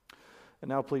And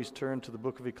now please turn to the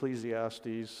book of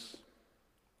Ecclesiastes,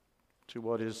 to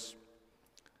what is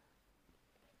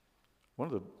one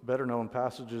of the better known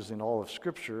passages in all of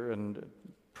Scripture, and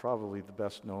probably the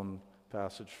best known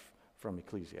passage from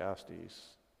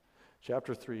Ecclesiastes.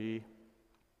 Chapter 3,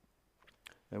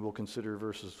 and we'll consider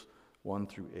verses 1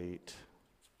 through 8.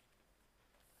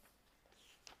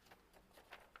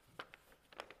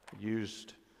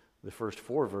 Used the first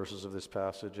 4 verses of this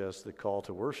passage as the call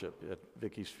to worship at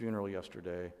Vicky's funeral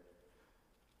yesterday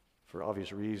for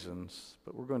obvious reasons,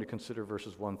 but we're going to consider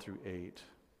verses 1 through 8.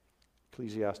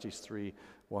 Ecclesiastes 3,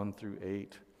 1 through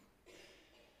 8.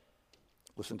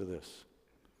 Listen to this.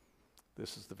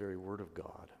 This is the very word of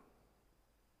God.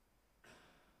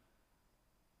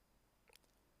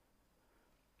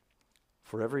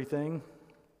 For everything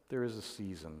there is a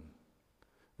season,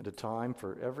 and a time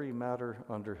for every matter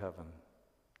under heaven.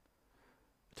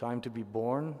 A time to be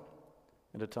born,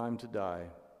 and a time to die.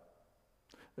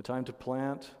 A time to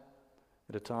plant,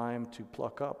 and a time to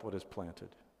pluck up what is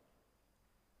planted.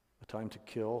 A time to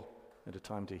kill, and a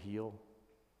time to heal.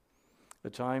 A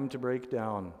time to break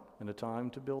down, and a time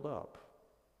to build up.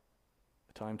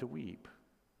 A time to weep,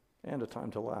 and a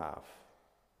time to laugh.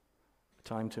 A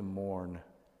time to mourn,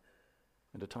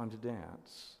 and a time to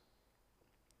dance.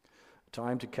 A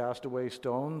time to cast away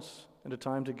stones, and a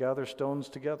time to gather stones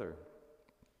together.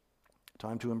 A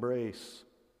time to embrace,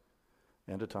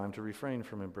 and a time to refrain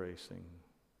from embracing.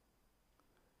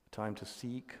 A time to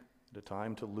seek, and a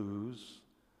time to lose.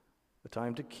 A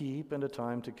time to keep, and a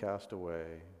time to cast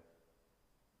away.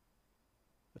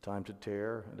 A time to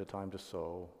tear, and a time to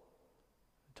sow.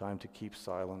 A time to keep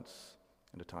silence,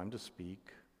 and a time to speak.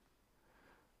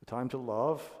 A time to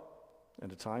love,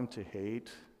 and a time to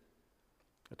hate.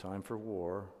 A time for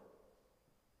war,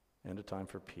 and a time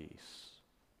for peace.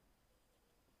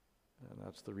 And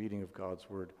that's the reading of God's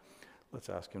word. Let's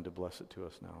ask him to bless it to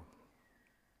us now.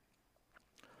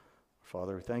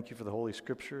 Father, we thank you for the Holy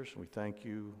Scriptures, and we thank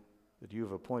you that you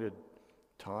have appointed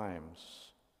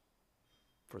times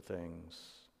for things.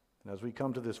 And as we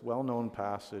come to this well-known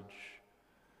passage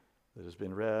that has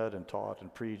been read and taught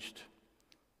and preached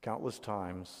countless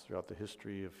times throughout the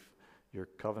history of your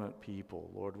covenant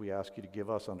people, Lord, we ask you to give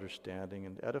us understanding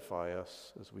and edify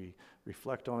us as we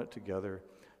reflect on it together.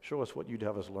 Show us what you'd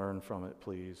have us learn from it,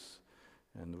 please.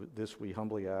 And this we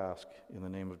humbly ask in the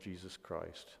name of Jesus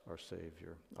Christ, our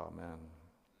Savior. Amen.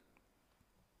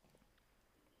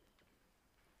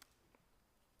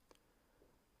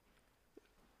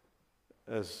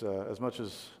 As much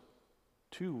as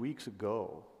 2 weeks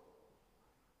ago,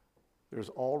 there's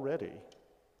already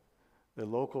a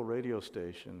local radio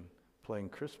station playing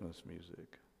Christmas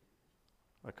music.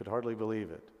 I could hardly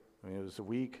believe it. I mean, it was a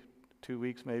week, 2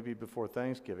 weeks maybe before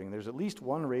Thanksgiving. There's at least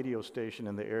one radio station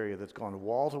in the area that's gone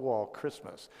wall-to-wall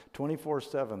Christmas,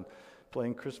 24/7,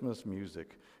 playing Christmas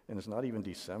music, and it's not even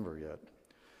December yet.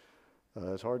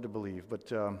 It's hard to believe,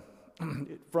 but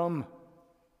from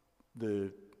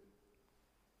the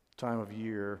time of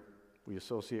year we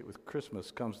associate with Christmas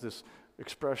comes this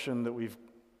expression that we've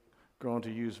grown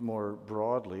to use more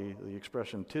broadly, the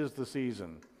expression, "'tis the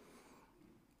season."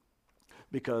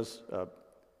 Because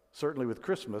certainly with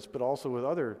Christmas, but also with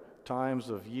other times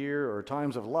of year or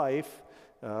times of life,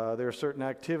 there are certain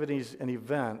activities and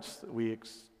events that we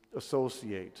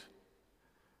associate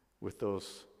with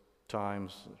those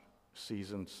times,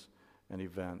 seasons, and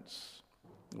events.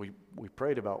 We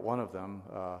prayed about one of them.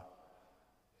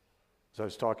 As I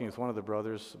was talking with one of the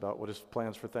brothers about what his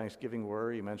plans for Thanksgiving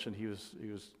were, he mentioned he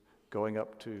was driving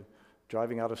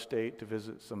out of state to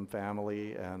visit some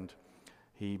family, and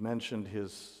he mentioned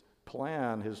his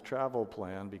travel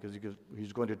plan, because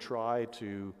he's going to try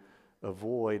to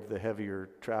avoid the heavier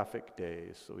traffic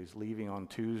days. So he's leaving on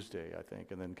Tuesday, I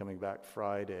think, and then coming back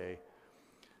Friday,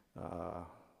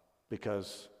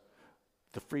 because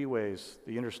the freeways,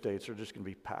 the interstates are just going to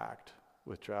be packed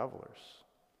with travelers.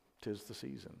 'Tis the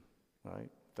season, right?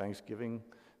 Thanksgiving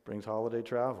brings holiday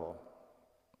travel.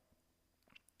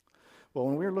 Well,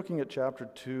 when we were looking at chapter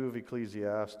 2 of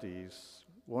Ecclesiastes,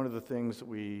 one of the things that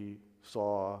we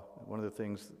saw, one of the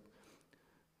things that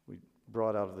we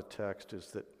brought out of the text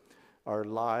is that our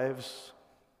lives,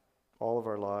 all of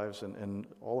our lives and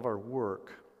all of our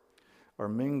work are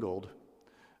mingled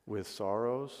with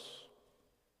sorrows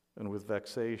and with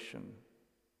vexation.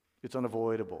 It's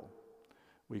unavoidable.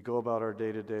 We go about our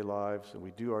day-to-day lives and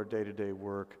we do our day-to-day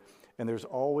work, and there's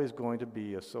always going to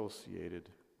be associated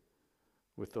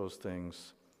with those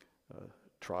things,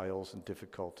 trials and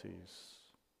difficulties.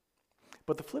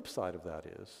 But the flip side of that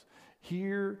is,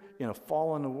 here in a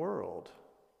fallen world,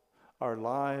 our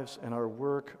lives and our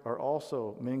work are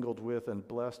also mingled with and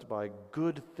blessed by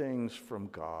good things from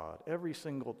God every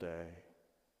single day.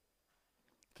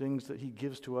 Things that He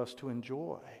gives to us to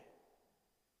enjoy.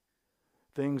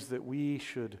 Things that we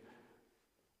should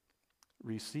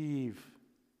receive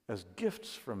as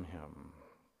gifts from Him.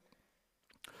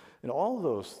 And all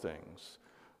those things,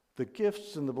 the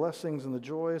gifts and the blessings and the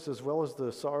joys, as well as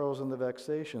the sorrows and the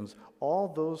vexations, all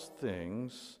those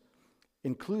things,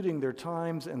 including their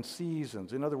times and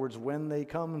seasons, in other words, when they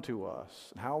come to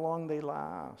us, how long they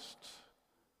last,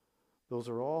 those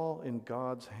are all in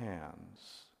God's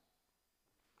hands.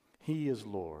 He is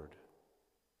Lord.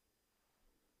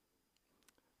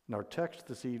 And our text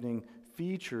this evening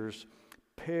features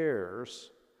pairs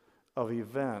of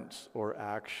events or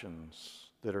actions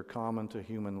that are common to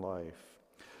human life.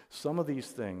 Some of these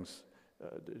things,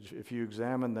 if you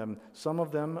examine them, some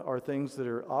of them are things that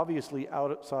are obviously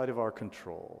outside of our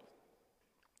control.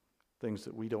 Things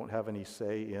that we don't have any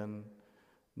say in,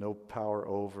 no power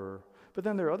over. But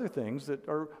then there are other things that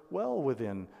are well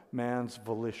within man's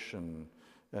volition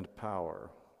and power.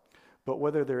 But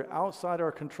whether they're outside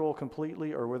our control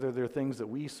completely or whether they're things that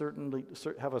we certainly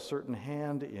have a certain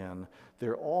hand in,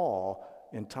 they're all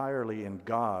entirely in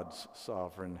God's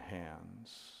sovereign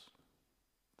hands.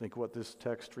 I think what this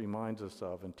text reminds us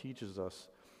of and teaches us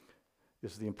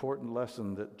is the important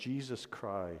lesson that Jesus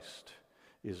Christ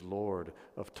is Lord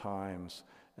of times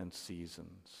and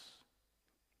seasons.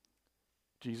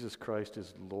 Jesus Christ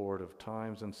is Lord of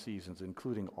times and seasons,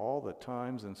 including all the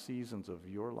times and seasons of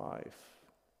your life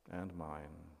and mine.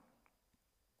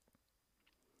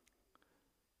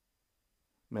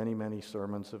 Many, many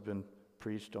sermons have been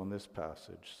preached on this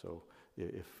passage, so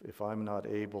if I'm not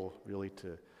able really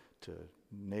to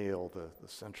nail the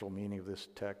central meaning of this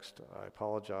text, I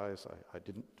apologize. I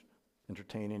didn't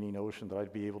entertain any notion that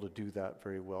I'd be able to do that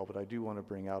very well, but I do want to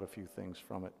bring out a few things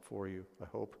from it for you, I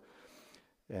hope.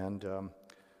 And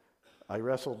I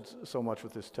wrestled so much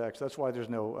with this text. That's why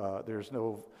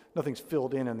nothing's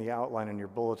filled in the outline in your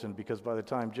bulletin, because by the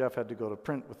time Jeff had to go to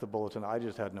print with the bulletin, I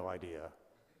just had no idea,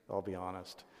 I'll be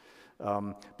honest.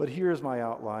 But here's my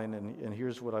outline, and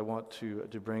here's what I want to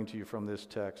bring to you from this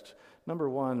text. Number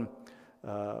one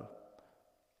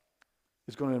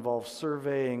is going to involve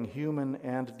surveying human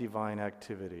and divine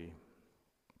activity.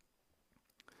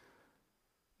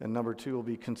 And number two will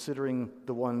be considering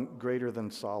the one greater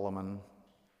than Solomon.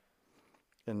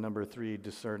 And number three,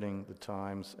 discerning the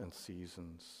times and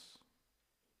seasons.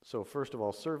 So first of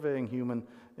all, surveying human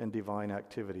and divine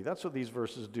activity. That's what these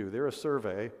verses do. They're a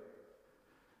survey.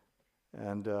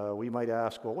 And we might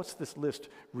ask, well, what's this list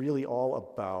really all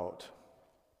about?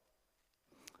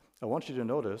 I want you to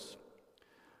notice,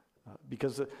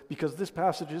 because this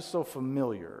passage is so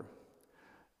familiar,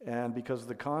 and because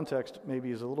the context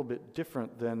maybe is a little bit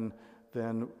different than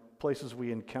places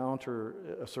we encounter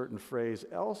a certain phrase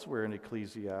elsewhere in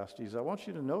Ecclesiastes, I want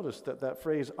you to notice that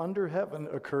phrase under heaven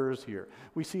occurs here.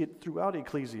 We see it throughout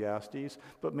Ecclesiastes,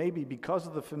 but maybe because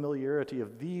of the familiarity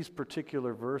of these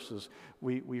particular verses,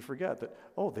 we forget that,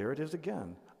 oh, there it is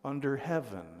again, under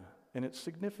heaven. And it's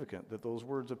significant that those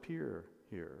words appear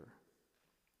here.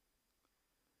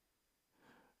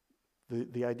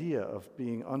 The idea of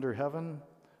being under heaven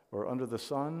or under the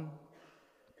sun,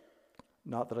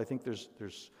 not that I think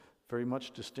there's very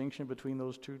much distinction between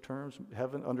those two terms.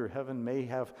 Under heaven may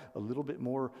have a little bit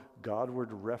more Godward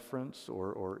reference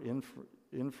or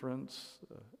inference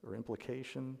or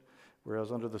implication,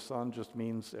 whereas under the sun just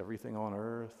means everything on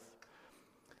earth.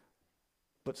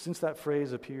 But since that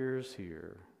phrase appears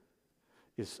here,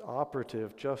 it's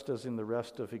operative just as in the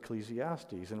rest of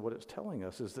Ecclesiastes. And what it's telling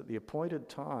us is that the appointed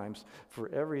times for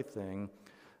everything,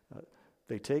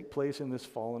 they take place in this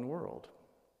fallen world.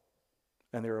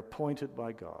 And they're appointed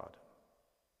by God.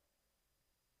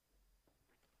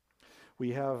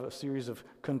 We have a series of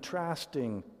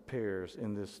contrasting pairs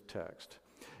in this text.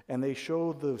 And they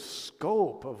show the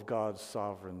scope of God's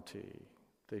sovereignty.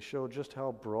 They show just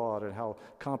how broad and how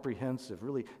comprehensive,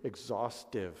 really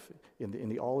exhaustive in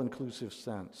the all-inclusive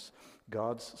sense,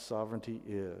 God's sovereignty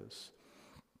is.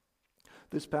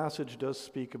 This passage does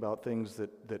speak about things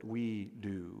that we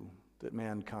do, that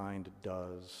mankind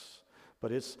does.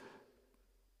 But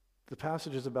the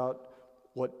passage is about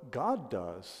what God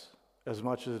does as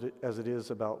much as it is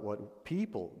about what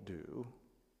people do.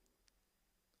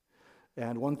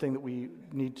 And one thing that we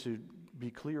need to be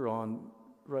clear on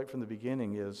right from the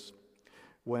beginning is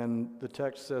when the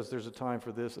text says there's a time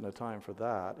for this and a time for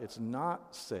that, it's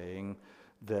not saying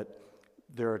that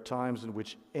there are times in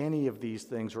which any of these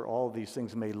things or all of these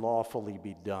things may lawfully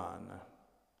be done.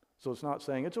 So it's not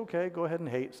saying, it's okay, go ahead and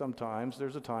hate sometimes.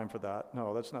 There's a time for that.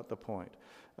 No, that's not the point.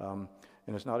 And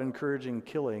it's not encouraging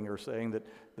killing or saying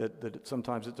that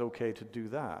sometimes it's okay to do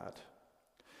that.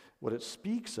 What it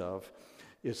speaks of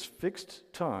is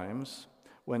fixed times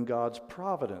when God's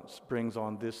providence brings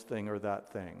on this thing or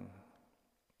that thing.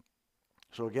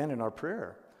 So again, in our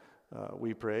prayer,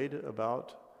 we prayed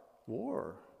about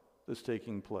war that's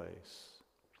taking place.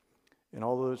 And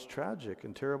all those tragic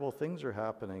and terrible things are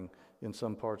happening in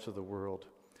some parts of the world.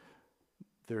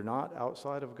 They're not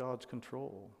outside of God's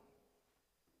control.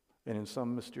 And in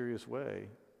some mysterious way,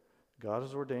 God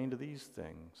has ordained these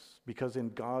things because in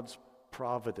God's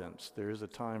providence, there is a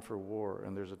time for war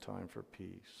and there's a time for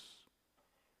peace.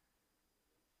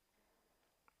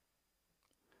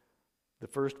 The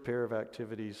first pair of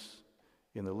activities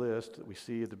in the list that we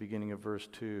see at the beginning of verse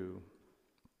 2,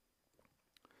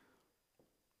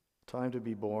 time to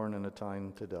be born and a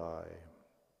time to die.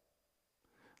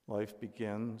 Life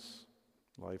begins,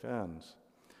 life ends.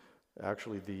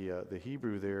 Actually, the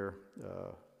Hebrew there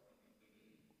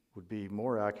would be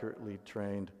more accurately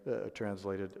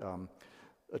translated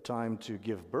a time to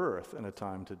give birth and a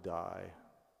time to die.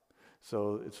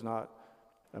 So it's not,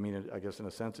 I guess in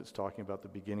a sense it's talking about the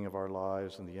beginning of our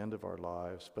lives and the end of our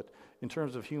lives. But in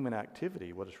terms of human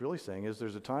activity, what it's really saying is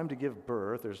there's a time to give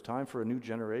birth, there's time for a new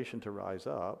generation to rise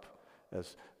up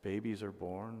as babies are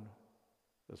born,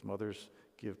 as mothers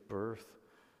give birth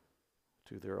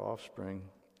to their offspring,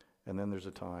 and then there's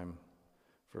a time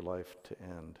for life to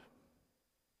end.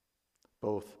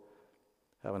 Both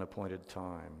have an appointed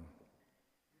time.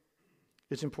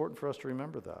 It's important for us to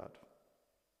remember that.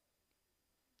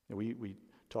 We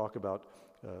talk about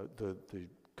the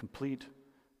complete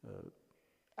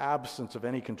absence of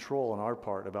any control on our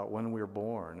part about when we're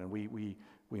born, and we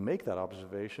make that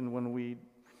observation when we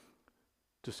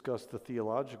discuss the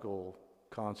theological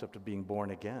concept of being born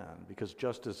again, because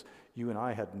just as you and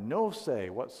I had no say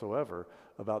whatsoever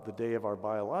about the day of our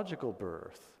biological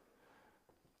birth,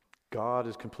 God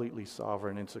is completely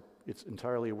sovereign. It's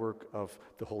entirely a work of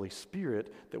the Holy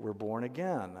Spirit that we're born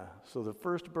again. So the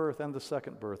first birth and the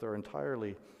second birth are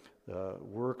entirely the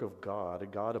work of God.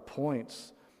 And God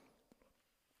appoints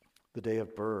the day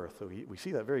of birth. So we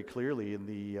see that very clearly in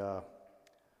the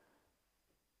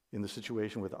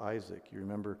situation with Isaac. You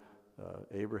remember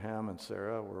Abraham and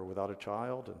Sarah were without a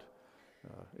child, and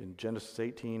in Genesis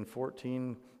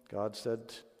 18:14, God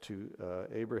said to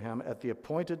Abraham, "At the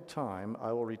appointed time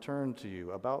I will return to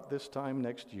you, about this time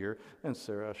next year, and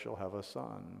Sarah shall have a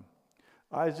son."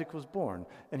 Isaac was born,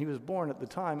 and he was born at the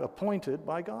time appointed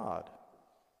by God.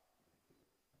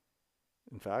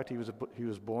 In fact, he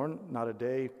was born not a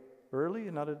day early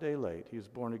and not a day late. He was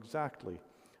born exactly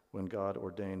when God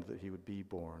ordained that he would be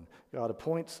born. God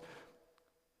appoints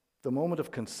the moment of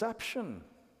conception,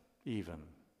 even,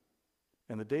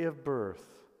 and the day of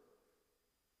birth.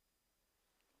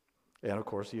 And of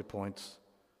course, he appoints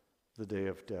the day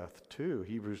of death too.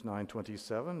 Hebrews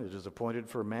 9:27, it is appointed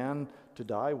for man to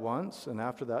die once, and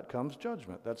after that comes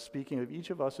judgment. That's speaking of each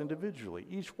of us individually.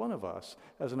 Each one of us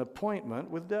has an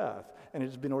appointment with death, and it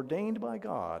has been ordained by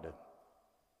God.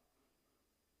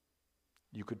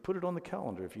 You could put it on the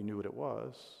calendar if you knew what it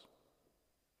was.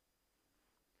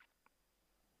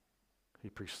 He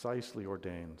precisely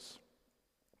ordains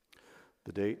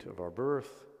the date of our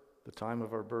birth, the time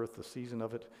of our birth, the season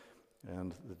of it,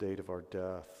 and the date of our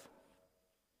death.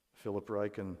 Philip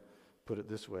Ryken put it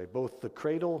this way: both the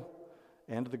cradle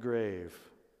and the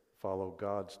grave follow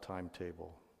God's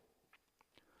timetable.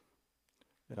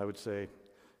 And I would say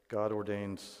God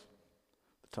ordains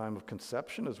the time of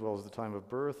conception as well as the time of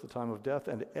birth, the time of death,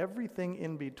 and everything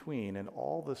in between, and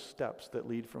all the steps that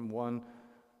lead from one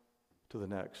to the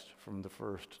next, from the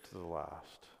first to the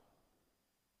last.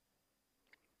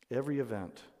 Every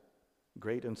event,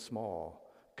 great and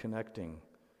small, connecting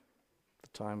the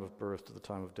time of birth to the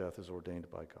time of death is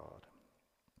ordained by God.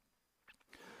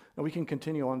 And we can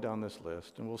continue on down this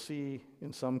list, and we'll see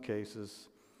in some cases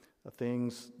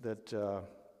things that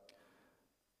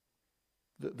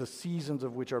the seasons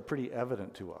of which are pretty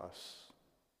evident to us,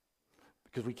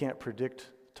 because we can't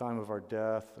predict the time of our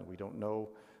death, and we don't know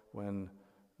when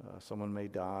someone may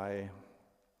die,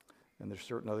 and there's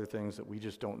certain other things that we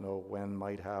just don't know when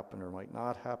might happen or might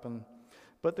not happen.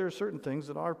 But there are certain things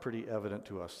that are pretty evident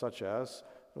to us, such as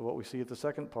what we see at the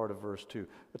second part of verse 2.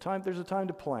 There's a time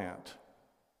to plant.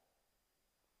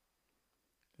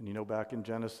 And you know, back in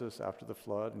Genesis, after the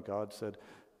flood, and God said,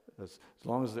 as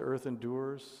long as the earth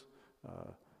endures,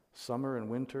 summer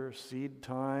and winter, seed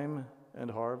time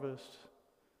and harvest,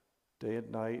 day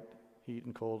and night, heat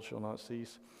and cold shall not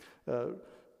cease.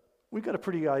 We've got a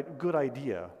pretty good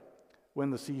idea when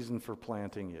the season for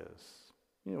planting is.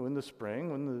 In the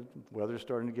spring, when the weather's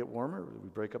starting to get warmer, we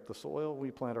break up the soil,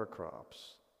 we plant our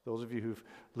crops. Those of you who've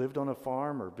lived on a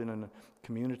farm or been in a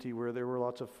community where there were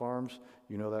lots of farms,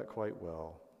 you know that quite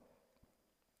well.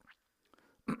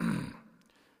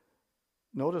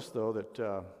 Notice, though,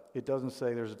 that it doesn't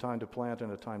say there's a time to plant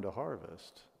and a time to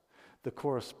harvest. The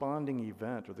corresponding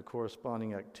event or the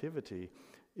corresponding activity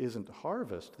isn't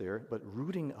harvest there, but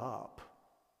rooting up.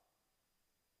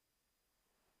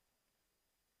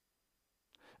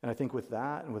 And I think with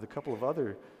that and with a couple of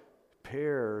other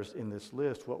pairs in this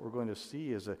list, what we're going to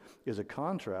see is a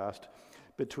contrast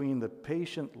between the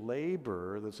patient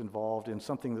labor that's involved in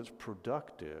something that's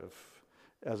productive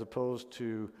as opposed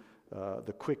to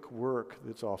the quick work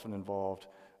that's often involved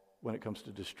when it comes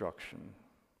to destruction.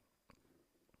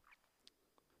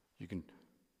 You can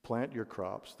plant your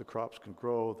crops, the crops can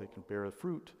grow, they can bear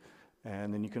fruit,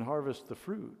 and then you can harvest the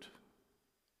fruit.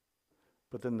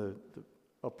 But then the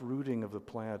uprooting of the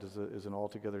plant is an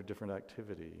altogether different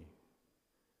activity,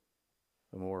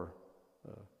 a more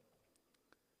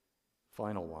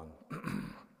final one.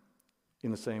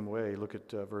 In the same way, look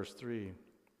at verse 3.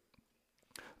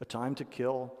 A time to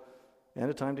kill and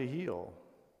a time to heal.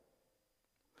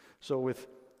 So with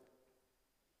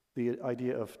the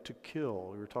idea of to kill,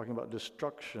 we were talking about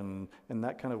destruction, and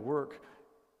that kind of work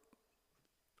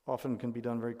often can be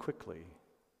done very quickly.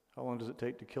 How long does it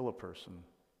take to kill a person?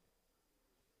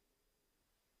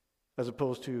 As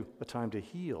opposed to a time to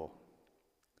heal,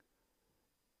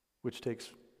 which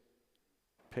takes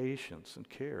patience and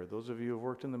care. Those of you who have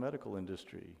worked in the medical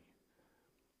industry,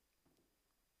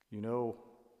 you know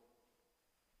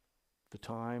the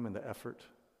time and the effort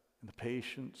and the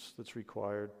patience that's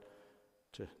required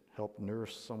to help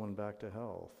nurse someone back to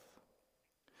health.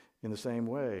 In the same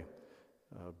way,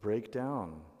 break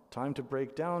down. Time to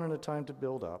break down and a time to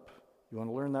build up. You want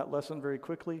to learn that lesson very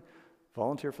quickly?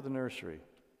 Volunteer for the nursery.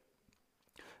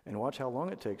 And watch how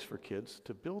long it takes for kids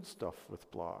to build stuff with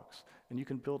blocks. And you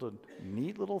can build a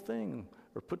neat little thing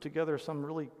or put together some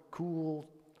really cool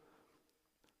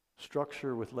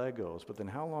structure with Legos. But then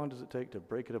how long does it take to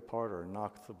break it apart or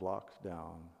knock the blocks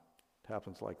down? It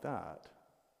happens like that,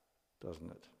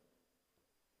 doesn't it?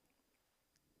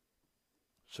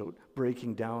 So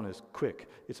breaking down is quick.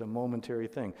 It's a momentary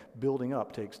thing. Building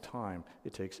up takes time.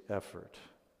 It takes effort.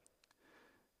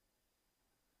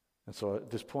 And so at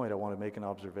this point, I want to make an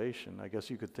observation. I guess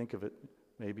you could think of it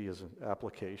maybe as an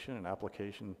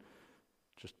application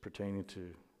just pertaining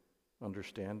to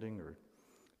understanding or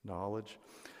knowledge.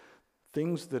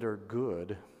 Things that are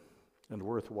good and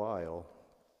worthwhile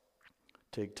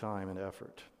take time and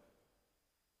effort,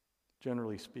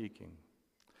 generally speaking.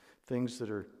 Things that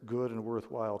are good and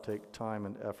worthwhile take time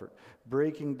and effort.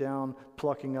 Breaking down,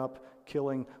 plucking up,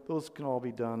 killing, those can all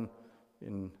be done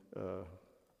in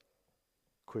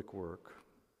quick work.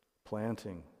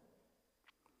 Planting,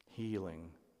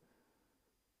 healing,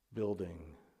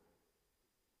 building,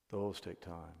 those take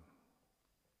time.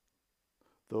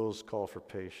 Those call for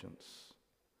patience.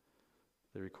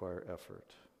 They require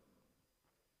effort.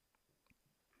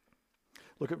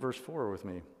 Look at verse 4 with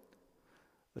me.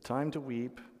 A time to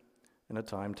weep and a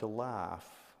time to laugh.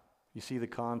 You see the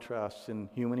contrasts in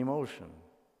human emotion.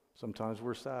 Sometimes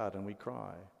we're sad and we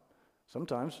cry.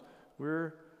 Sometimes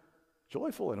we're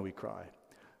joyful and we cry.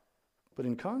 But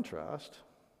in contrast,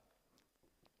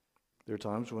 there are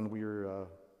times when we're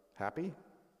happy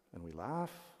and we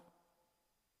laugh.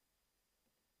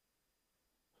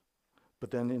 But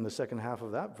then in the second half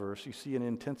of that verse, you see an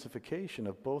intensification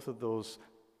of both of those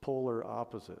polar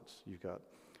opposites. You've got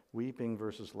weeping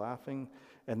versus laughing,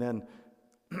 and then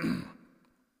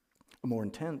a more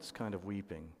intense kind of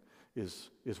weeping is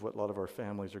what a lot of our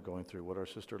families are going through, what our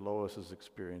sister Lois is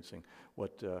experiencing,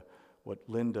 what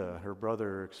Linda, her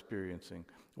brother, are experiencing,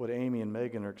 what Amy and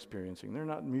Megan are experiencing. They're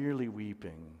not merely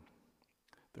weeping,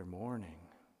 they're mourning.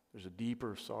 There's a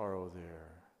deeper sorrow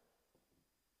there.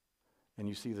 And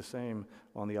you see the same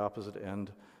on the opposite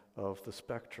end of the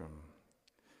spectrum.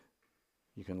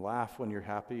 You can laugh when you're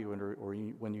happy or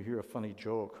when you hear a funny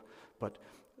joke, but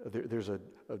there's a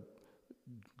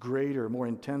greater, more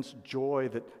intense joy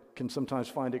that can sometimes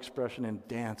find expression in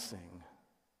dancing.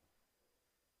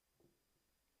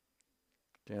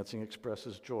 Dancing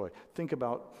expresses joy. Think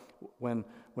about when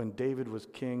David was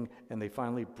king and they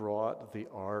finally brought the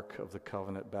Ark of the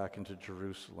Covenant back into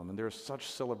Jerusalem. And there's such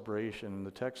celebration. And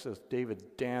the text says David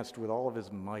danced with all of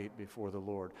his might before the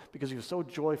Lord because he was so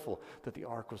joyful that the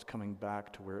Ark was coming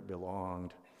back to where it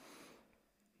belonged.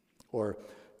 Or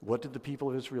What did the people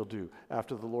of Israel do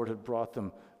after the Lord had brought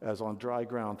them as on dry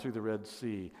ground through the Red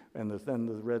Sea, and then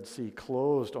the Red Sea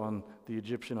closed on the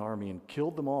Egyptian army and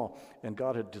killed them all, and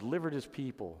God had delivered his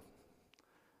people?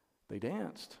 They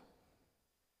danced.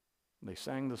 They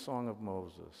sang the song of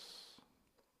Moses.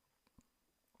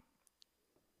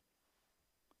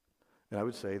 And I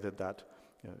would say that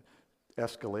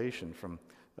escalation from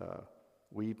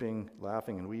weeping,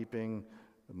 laughing and weeping,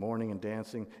 mourning and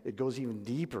dancing, it goes even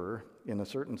deeper in a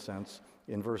certain sense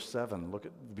in verse 7. Look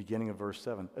at the beginning of verse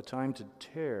 7. A time to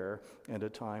tear and a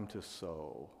time to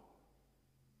sow.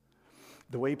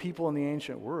 The way people in the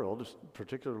ancient world,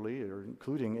 particularly or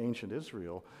including ancient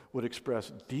Israel, would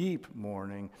express deep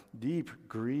mourning, deep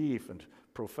grief, and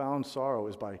profound sorrow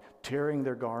is by tearing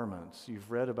their garments. You've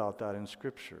read about that in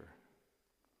Scripture.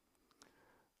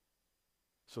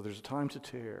 So there's a time to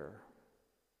tear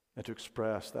and to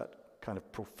express that kind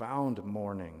of profound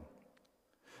mourning.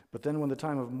 But then when the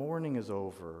time of mourning is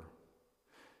over,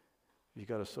 you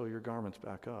got to sew your garments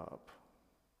back up.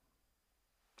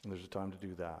 And there's a time to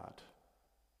do that.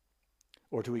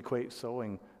 Or to equate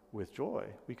sowing with joy,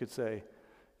 we could say,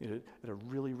 at a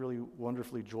really, really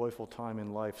wonderfully joyful time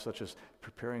in life, such as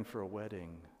preparing for a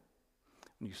wedding,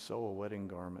 and you sew a wedding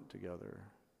garment together,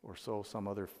 or sew some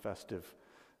other festive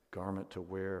garment to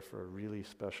wear for a really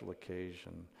special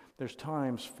occasion. There's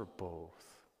times for both.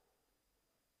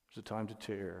 There's a time to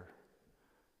tear,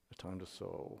 a time to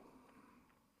sow.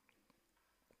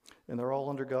 And they're all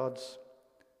under God's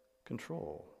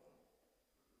control,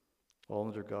 all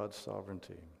under God's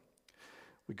sovereignty.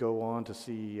 We go on to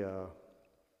see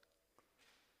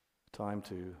time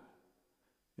to,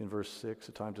 in verse 6,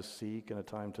 a time to seek and a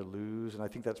time to lose. And I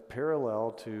think that's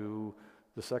parallel to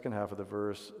the second half of the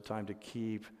verse, a time to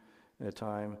keep and a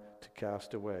time to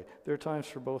cast away. There are times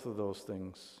for both of those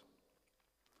things.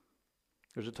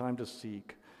 There's a time to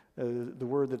seek. The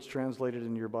word that's translated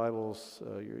in your Bibles,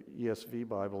 your ESV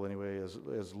Bible anyway,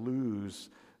 as lose,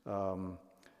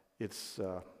 it's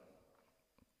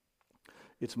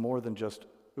more than just,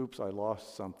 oops, I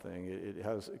lost something. It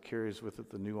carries with it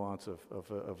the nuance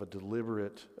of a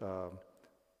deliberate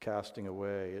casting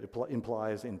away. It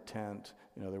implies intent,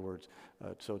 in other words.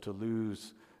 So to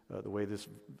lose, the way this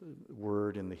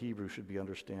word in the Hebrew should be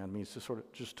understood, means to sort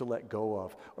of just to let go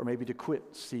of, or maybe to quit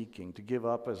seeking, to give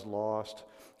up as lost,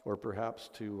 or perhaps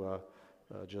to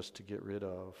just to get rid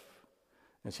of.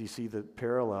 And so you see the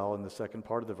parallel in the second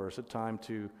part of the verse, a time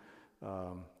to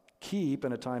keep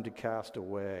and a time to cast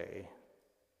away.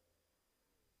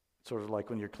 It's sort of like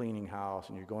when you're cleaning house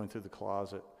and you're going through the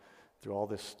closet, through all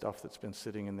this stuff that's been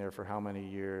sitting in there for how many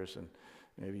years, and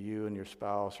maybe you and your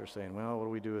spouse are saying, well, what do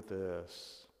we do with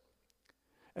this?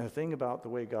 And the thing about the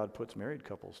way God puts married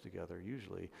couples together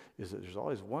usually is that there's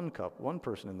always one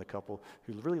person in the couple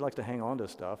who really likes to hang on to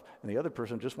stuff, and the other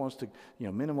person just wants to,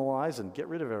 minimalize and get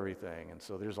rid of everything. And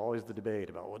so there's always the debate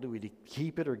about, what do we do,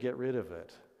 keep it or get rid of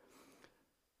it?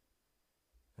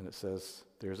 And it says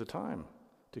there's a time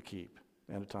to keep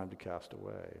and a time to cast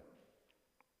away.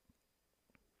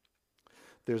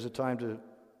 There's a time to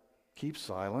keep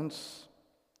silence,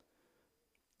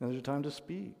 and there's a time to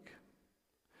speak.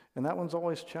 And that one's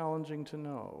always challenging to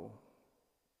know.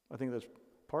 I think that's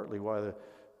partly why the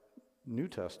New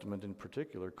Testament in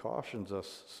particular cautions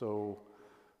us so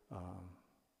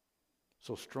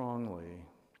strongly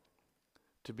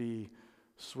to be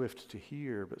swift to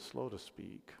hear but slow to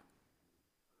speak.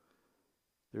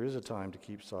 There is a time to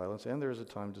keep silence, and there is a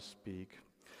time to speak.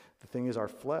 The thing is, our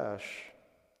flesh,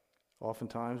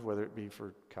 oftentimes, whether it be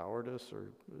for cowardice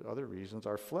or other reasons,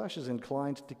 our flesh is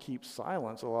inclined to keep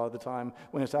silence a lot of the time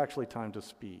when it's actually time to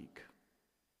speak.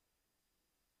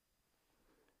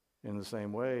 In the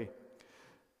same way,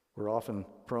 we're often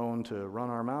prone to run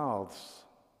our mouths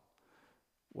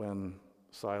when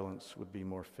silence would be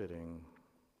more fitting.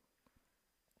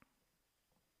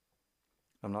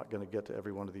 I'm not going to get to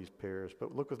every one of these pairs,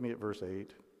 but look with me at verse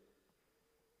 8.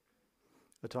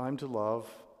 A time to love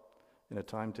and a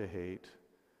time to hate,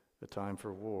 a time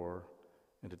for war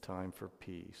and a time for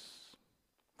peace.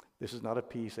 This is not a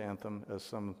peace anthem, as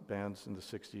some bands in the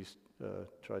 60s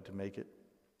tried to make it.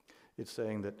 It's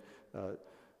saying that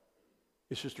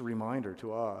it's just a reminder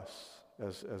to us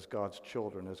as God's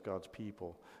children, as God's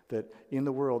people, that in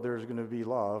the world there's going to be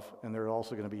love and there's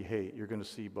also going to be hate. You're going to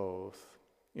see both.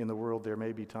 In the world there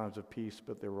may be times of peace,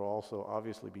 but there will also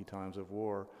obviously be times of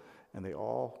war, and they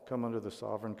all come under the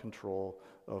sovereign control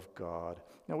of God.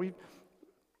 Now we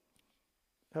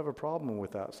have a problem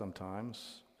with that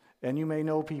sometimes, and you may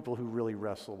know people who really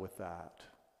wrestle with that.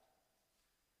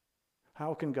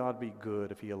 How can God be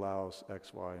good if he allows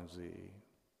X, Y, and Z?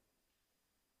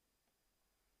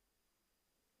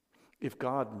 If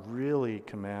God really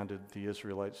commanded the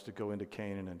Israelites to go into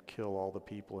Canaan and kill all the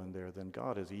people in there, then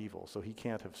God is evil, so he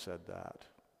can't have said that.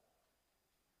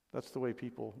 That's the way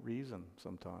people reason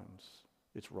sometimes.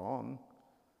 It's wrong.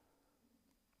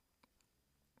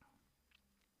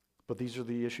 But these are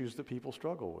the issues that people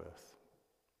struggle with,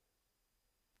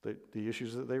 the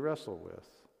issues that they wrestle with.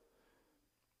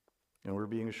 And we're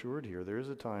being assured here there is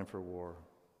a time for war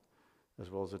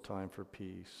as well as a time for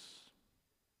peace.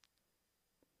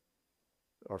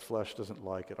 Our flesh doesn't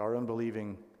like it. Our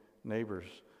unbelieving neighbors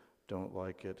don't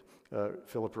like it.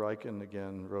 Philip Ryken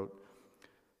again wrote,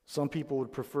 "Some people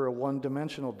would prefer a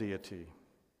one-dimensional deity.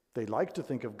 They like to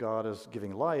think of God as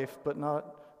giving life, but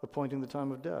not appointing the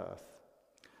time of death.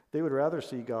 They would rather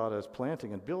see God as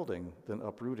planting and building than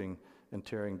uprooting and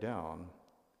tearing down.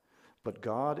 But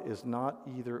God is not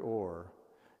either or.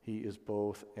 He is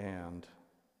both and,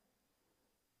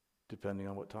 depending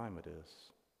on what time it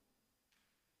is.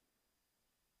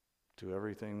 To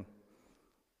everything,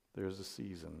 there is a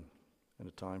season and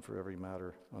a time for every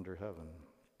matter under heaven.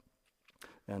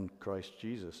 And Christ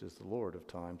Jesus is the Lord of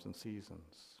times and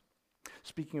seasons."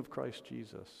 Speaking of Christ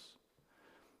Jesus,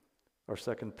 our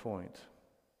second point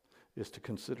is to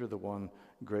consider the one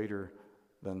greater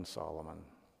than Solomon.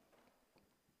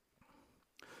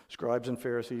 Scribes and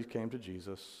Pharisees came to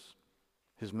Jesus.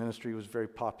 His ministry was very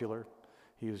popular.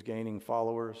 He was gaining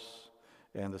followers,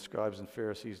 and the scribes and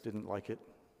Pharisees didn't like it.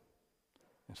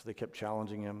 And so they kept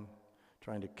challenging him,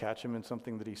 trying to catch him in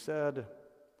something that he said.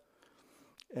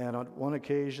 And on one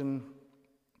occasion,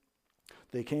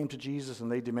 they came to Jesus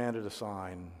and they demanded a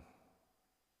sign.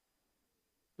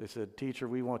 They said, "Teacher,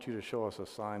 we want you to show us a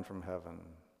sign from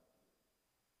heaven."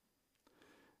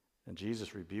 And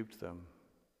Jesus rebuked them.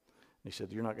 He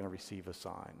said, "You're not going to receive a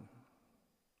sign."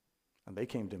 And they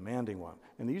came demanding one.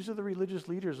 And these are the religious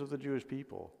leaders of the Jewish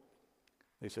people.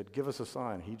 They said, "Give us a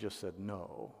sign." He just said,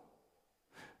 "No."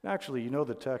 Actually, you know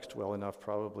the text well enough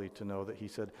probably to know that he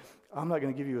said, "I'm not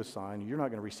going to give you a sign. You're not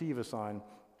going to receive a sign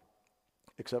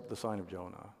except the sign of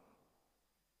Jonah."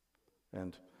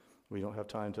 And we don't have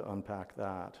time to unpack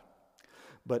that.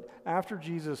 But after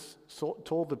Jesus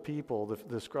told the people,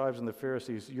 the scribes and the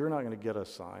Pharisees, "You're not going to get a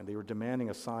sign," they were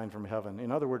demanding a sign from heaven.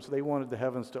 In other words, they wanted the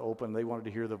heavens to open. They wanted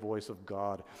to hear the voice of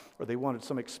God, or they wanted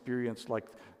some experience like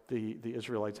the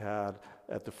Israelites had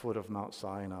at the foot of Mount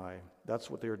Sinai. That's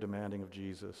what they were demanding of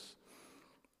Jesus.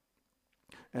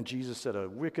 And Jesus said, "A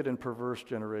wicked and perverse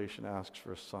generation asks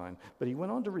for a sign." But he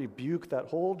went on to rebuke that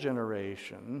whole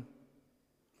generation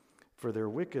for their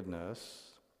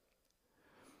wickedness.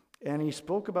 And he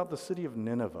spoke about the city of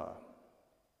Nineveh.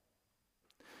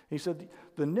 He said,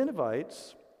 the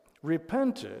Ninevites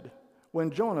repented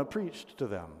when Jonah preached to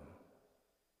them.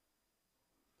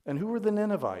 And who were the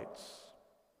Ninevites?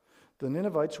 The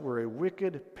Ninevites were a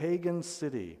wicked pagan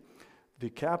city, the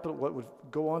capital, what would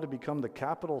go on to become the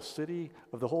capital city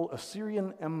of the whole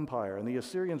Assyrian Empire. And the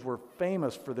Assyrians were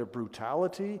famous for their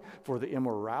brutality, for the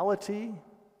immorality.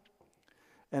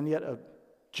 And yet a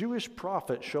Jewish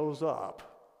prophet shows up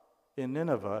in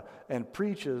Nineveh and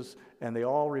preaches, and they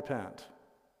all repent.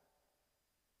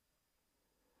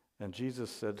 And Jesus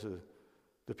said to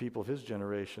the people of his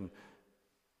generation,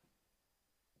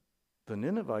 the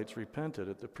Ninevites repented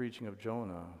at the preaching of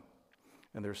Jonah,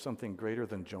 and there's something greater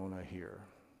than Jonah here.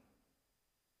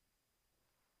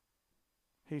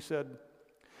 He said,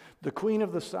 the queen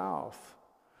of the south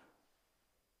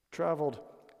traveled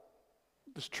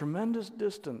this tremendous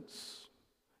distance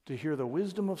to hear the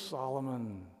wisdom of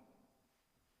Solomon.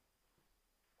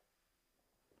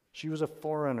 She was a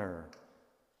foreigner.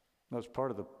 That's part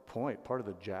of the point, part of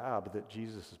the jab that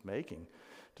Jesus is making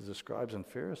to the scribes and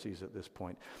Pharisees at this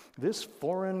point. This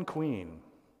foreign queen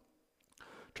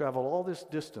traveled all this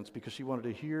distance because she wanted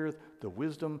to hear the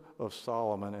wisdom of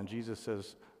Solomon, and Jesus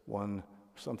says,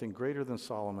 something greater than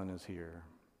Solomon is here.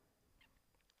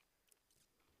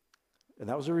 And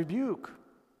that was a rebuke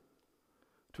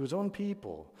to his own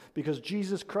people, because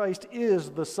Jesus Christ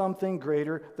is the something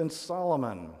greater than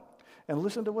Solomon. And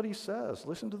listen to what he says.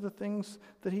 Listen to the things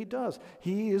that he does.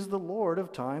 He is the Lord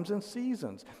of times and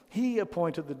seasons. He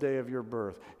appointed the day of your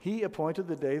birth. He appointed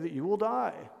the day that you will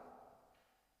die.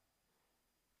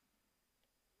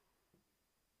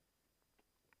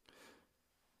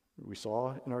 We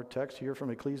saw in our text here from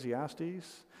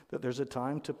Ecclesiastes that there's a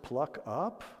time to pluck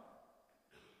up.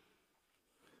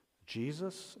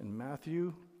 Jesus in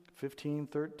Matthew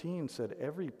 15:13 said,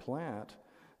 every plant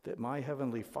that my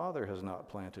heavenly Father has not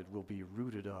planted will be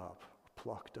rooted up,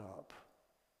 plucked up.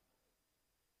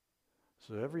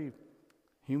 So every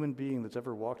human being that's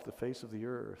ever walked the face of the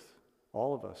earth,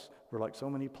 all of us, we're like so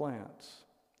many plants,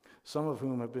 some of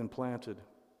whom have been planted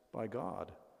by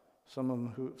God, some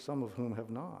of whom have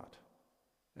not.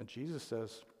 And Jesus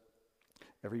says,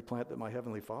 every plant that my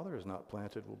heavenly Father has not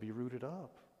planted will be rooted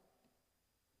up.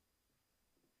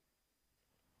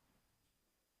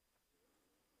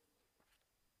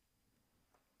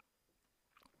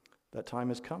 That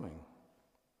time is coming.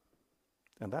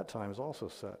 And that time is also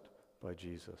set by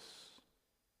Jesus.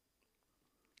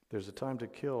 There's a time to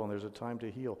kill and there's a time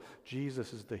to heal.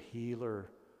 Jesus is the healer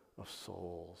of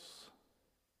souls.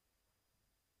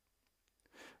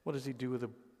 What does he do with a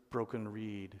broken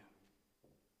reed?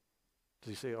 Does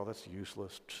he say, oh, that's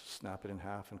useless, just snap it in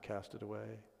half and cast it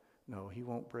away? No, he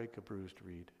won't break a bruised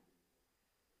reed.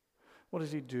 What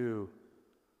does he do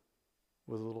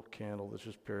with a little candle that's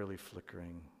just barely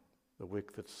flickering, the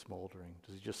wick that's smoldering?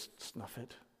 Does he just snuff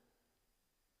it?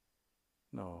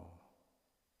 No.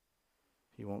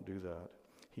 He won't do that.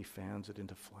 He fans it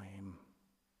into flame.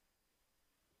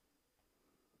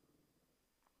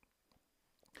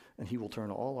 And he will turn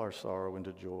all our sorrow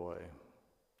into joy.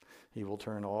 He will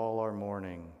turn all our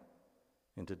mourning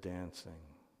into dancing.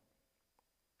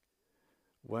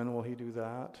 When will he do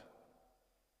that?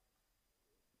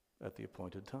 At the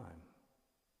appointed time.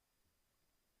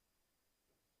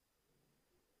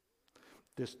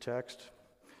 This text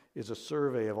is a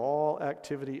survey of all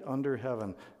activity under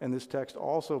heaven, and this text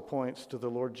also points to the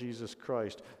Lord Jesus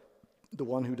Christ, the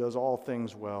one who does all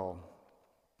things well.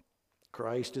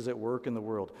 Christ is at work in the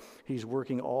world. He's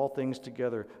working all things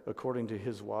together according to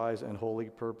his wise and holy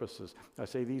purposes. I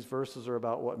say these verses are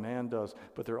about what man does,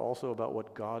 but they're also about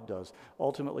what God does.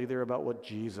 Ultimately, they're about what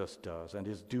Jesus does and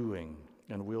is doing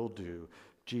and will do.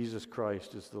 Jesus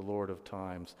Christ is the Lord of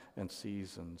times and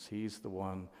seasons. He's the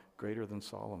one greater than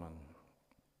Solomon.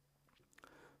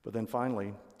 But then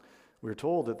finally, we're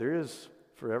told that there is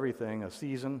for everything a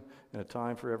season and a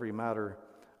time for every matter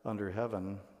under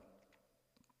heaven.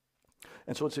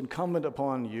 And so it's incumbent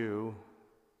upon you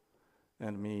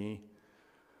and me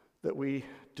that we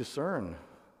discern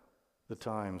the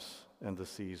times and the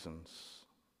seasons.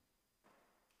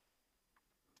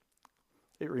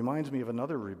 It reminds me of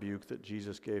another rebuke that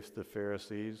Jesus gave to the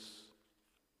Pharisees.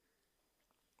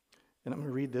 And I'm going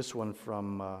to read this one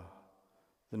from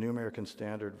the New American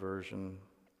Standard Version.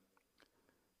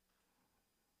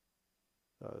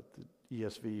 The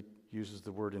ESV uses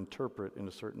the word interpret in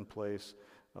a certain place.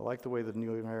 I like the way the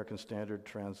New American Standard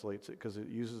translates it because it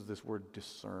uses this word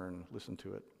discern. Listen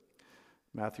to it.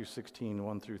 Matthew 16,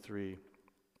 1 through 3.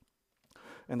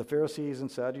 And the Pharisees and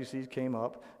Sadducees came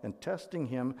up and testing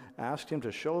him, asked him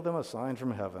to show them a sign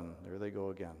from heaven. There they go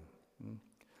again.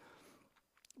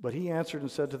 But he answered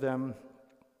and said to them,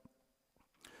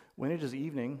 when it is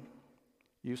evening,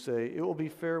 you say, it will be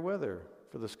fair weather,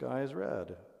 for the sky is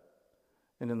red.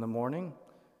 And in the morning,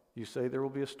 you say, there will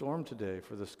be a storm today,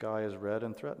 for the sky is red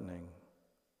and threatening.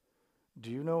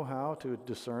 Do you know how to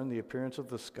discern the appearance of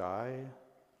the sky,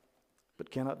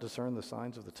 but cannot discern the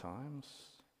signs of the times?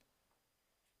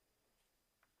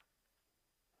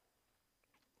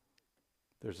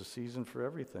 There's a season for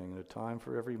everything and a time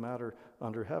for every matter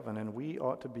under heaven, and we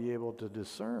ought to be able to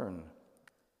discern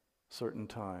certain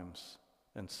times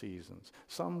and seasons.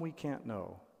 Some we can't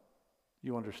know.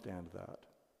 You understand that.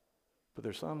 But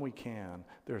there's some we can.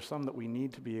 There are some that we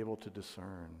need to be able to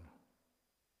discern.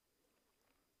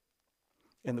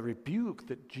 And the rebuke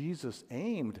that Jesus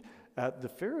aimed at the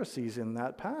Pharisees in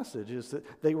that passage is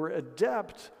that they were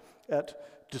adept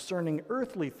at discerning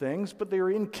earthly things, but they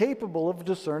were incapable of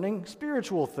discerning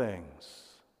spiritual things.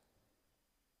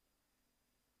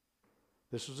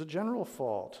 This was a general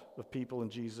fault of people in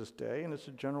Jesus' day, and it's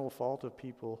a general fault of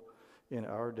people in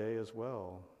our day as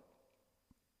well.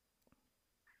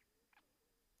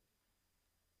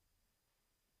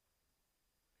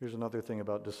 Here's another thing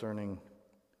about discerning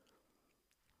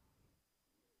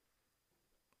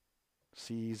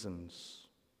seasons.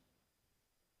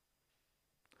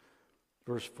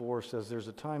 Verse 4 says, there's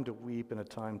a time to weep and a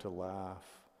time to laugh,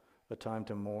 a time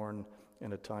to mourn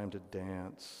and a time to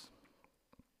dance.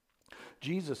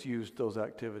 Jesus used those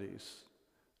activities,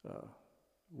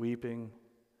 weeping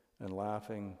and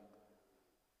laughing,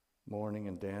 mourning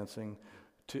and dancing,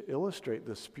 to illustrate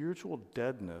the spiritual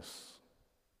deadness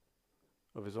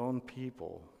of his own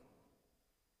people.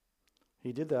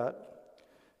 He did that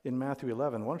in Matthew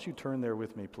 11. Why don't you turn there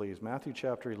with me, please? Matthew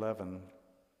chapter 11.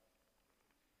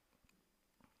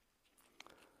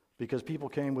 Because people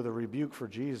came with a rebuke for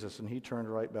Jesus, and he turned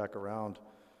right back around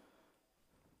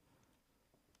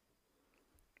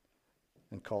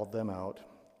and called them out.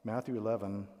 Matthew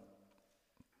 11,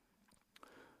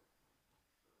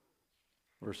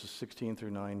 verses 16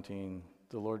 through 19.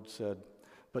 The Lord said,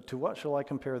 but to what shall I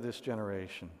compare this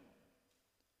generation?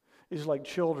 It is like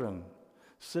children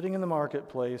sitting in the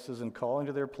marketplaces and calling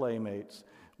to their playmates,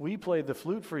 'We played the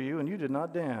flute for you, and you did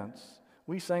not dance.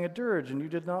 We sang a dirge, and you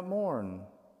did not mourn.'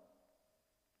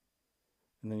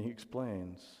 And then he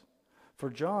explains,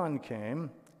 'For John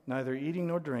came, neither eating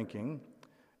nor drinking,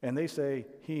 and they say,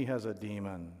 he has a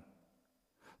demon.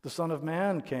 The Son of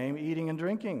Man came eating and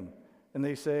drinking, and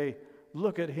they say,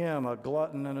 look at him, a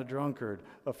glutton and a drunkard,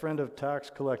 a friend of tax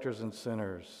collectors and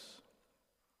sinners.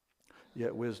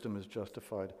 Yet wisdom is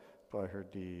justified by her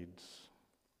deeds.'"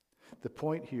 The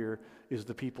point here is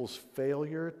the people's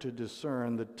failure to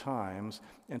discern the times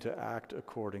and to act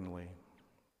accordingly.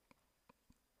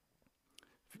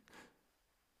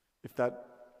 If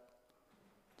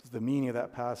the meaning of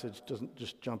that passage doesn't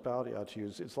just jump out at you,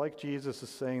 it's like Jesus is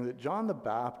saying that John the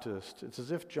Baptist, it's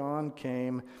as if John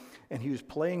came and he was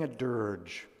playing a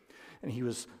dirge, and he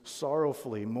was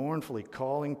sorrowfully, mournfully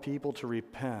calling people to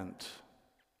repent,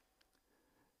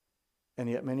 and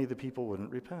yet many of the people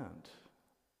wouldn't repent.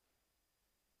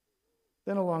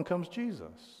 Then along comes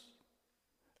Jesus.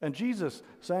 And Jesus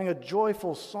sang a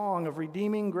joyful song of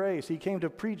redeeming grace. He came to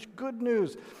preach good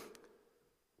news.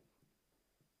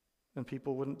 And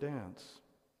people wouldn't dance.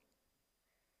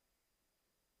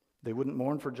 They wouldn't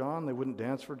mourn for John. They wouldn't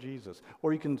dance for Jesus.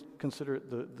 Or you can consider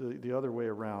it the other way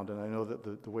around. And I know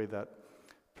that the way that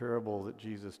parable that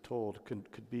Jesus told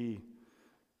could be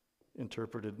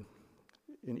interpreted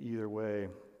in either way.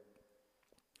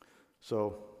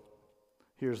 So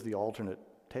here's the alternate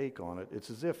take on it.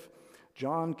 It's as if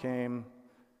John came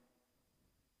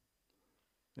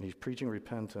and he's preaching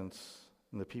repentance,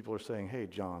 and the people are saying, "Hey,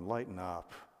 John, lighten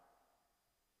up.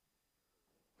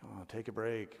 Oh, take a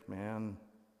break, man.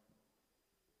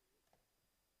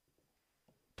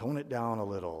 Tone it down a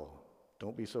little.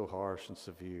 Don't be so harsh and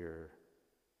severe."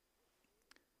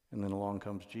 And then along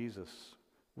comes Jesus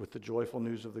with the joyful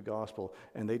news of the gospel,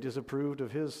 and they disapproved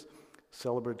of his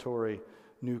celebratory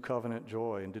new covenant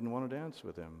joy and didn't want to dance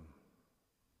with him.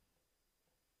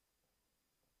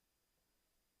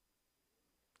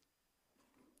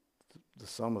 The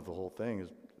sum of the whole thing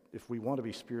is, if we want to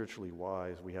be spiritually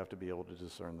wise, we have to be able to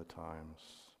discern the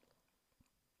times.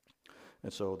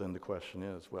 And so then the question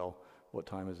is, well, what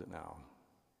time is it now?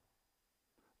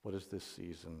 What is this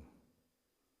season?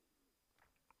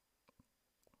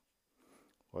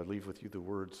 Well, I leave with you the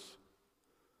words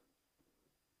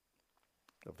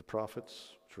of the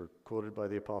prophets, which were quoted by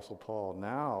the Apostle Paul.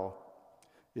 "Now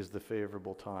is the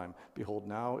favorable time. Behold,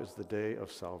 now is the day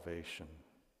of salvation."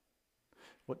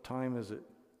 What time is it,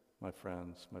 my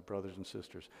friends, my brothers and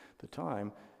sisters? The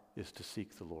time is to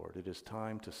seek the Lord. It is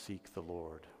time to seek the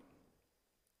Lord.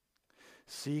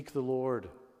 Seek the Lord,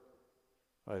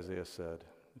 Isaiah said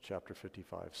in chapter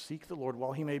 55. Seek the Lord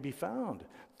while he may be found.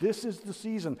 This is the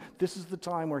season. This is the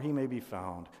time where he may be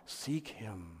found. Seek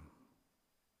him.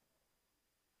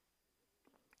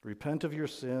 Repent of your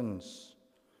sins.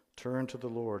 Turn to the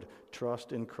Lord.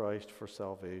 Trust in Christ for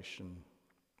salvation.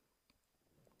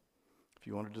 If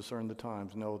you want to discern the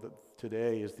times, know that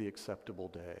today is the acceptable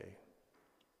day.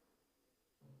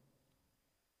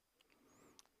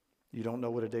 You don't know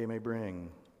what a day may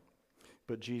bring,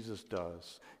 but Jesus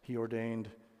does. He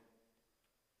ordained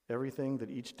everything that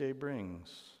each day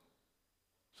brings.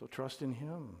 So trust in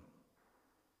him.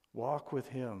 Walk with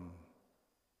him.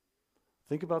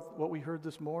 Think about what we heard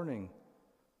this morning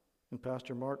in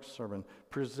Pastor Mark's sermon.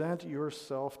 Present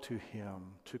yourself to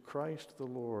him, to Christ the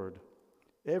Lord,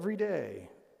 every day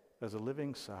as a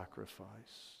living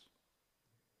sacrifice.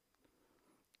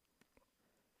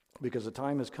 Because the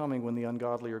time is coming when the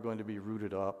ungodly are going to be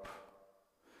rooted up.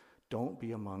 Don't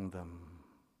be among them.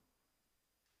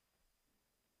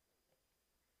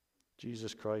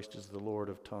 Jesus Christ is the Lord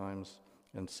of times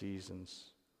and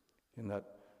seasons. In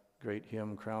that great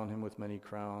hymn, "Crown him with many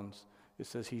crowns," it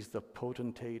says he's the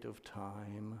potentate of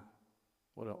time.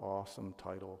 What an awesome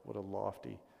title. What a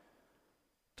lofty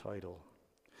title.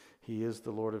 He is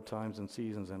the Lord of times and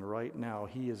seasons, and right now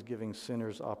he is giving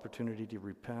sinners opportunity to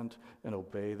repent and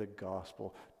obey the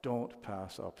gospel. Don't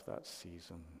pass up that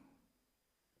season.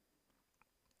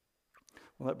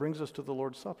 Well, that brings us to the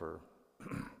Lord's Supper.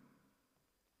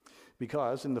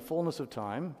 Because in the fullness of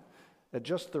time, at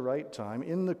just the right time,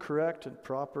 in the correct and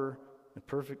proper and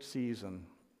perfect season,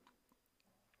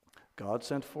 God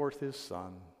sent forth his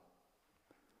Son,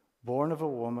 born of a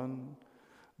woman,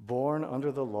 born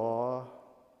under the law.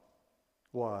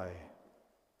 Why?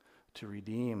 To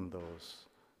redeem those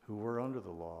who were under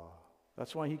the law.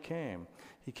 That's why he came.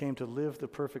 He came to live the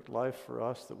perfect life for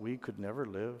us that we could never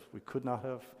live, we could not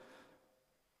have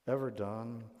ever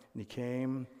done. And he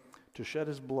came to shed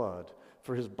his blood,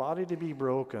 for his body to be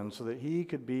broken so that he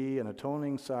could be an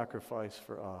atoning sacrifice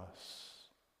for us.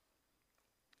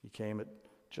 He came at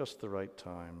just the right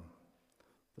time,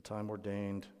 the time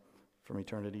ordained from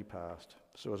eternity past.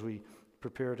 So as we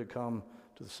prepare to come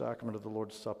to the sacrament of the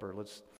Lord's Supper, let's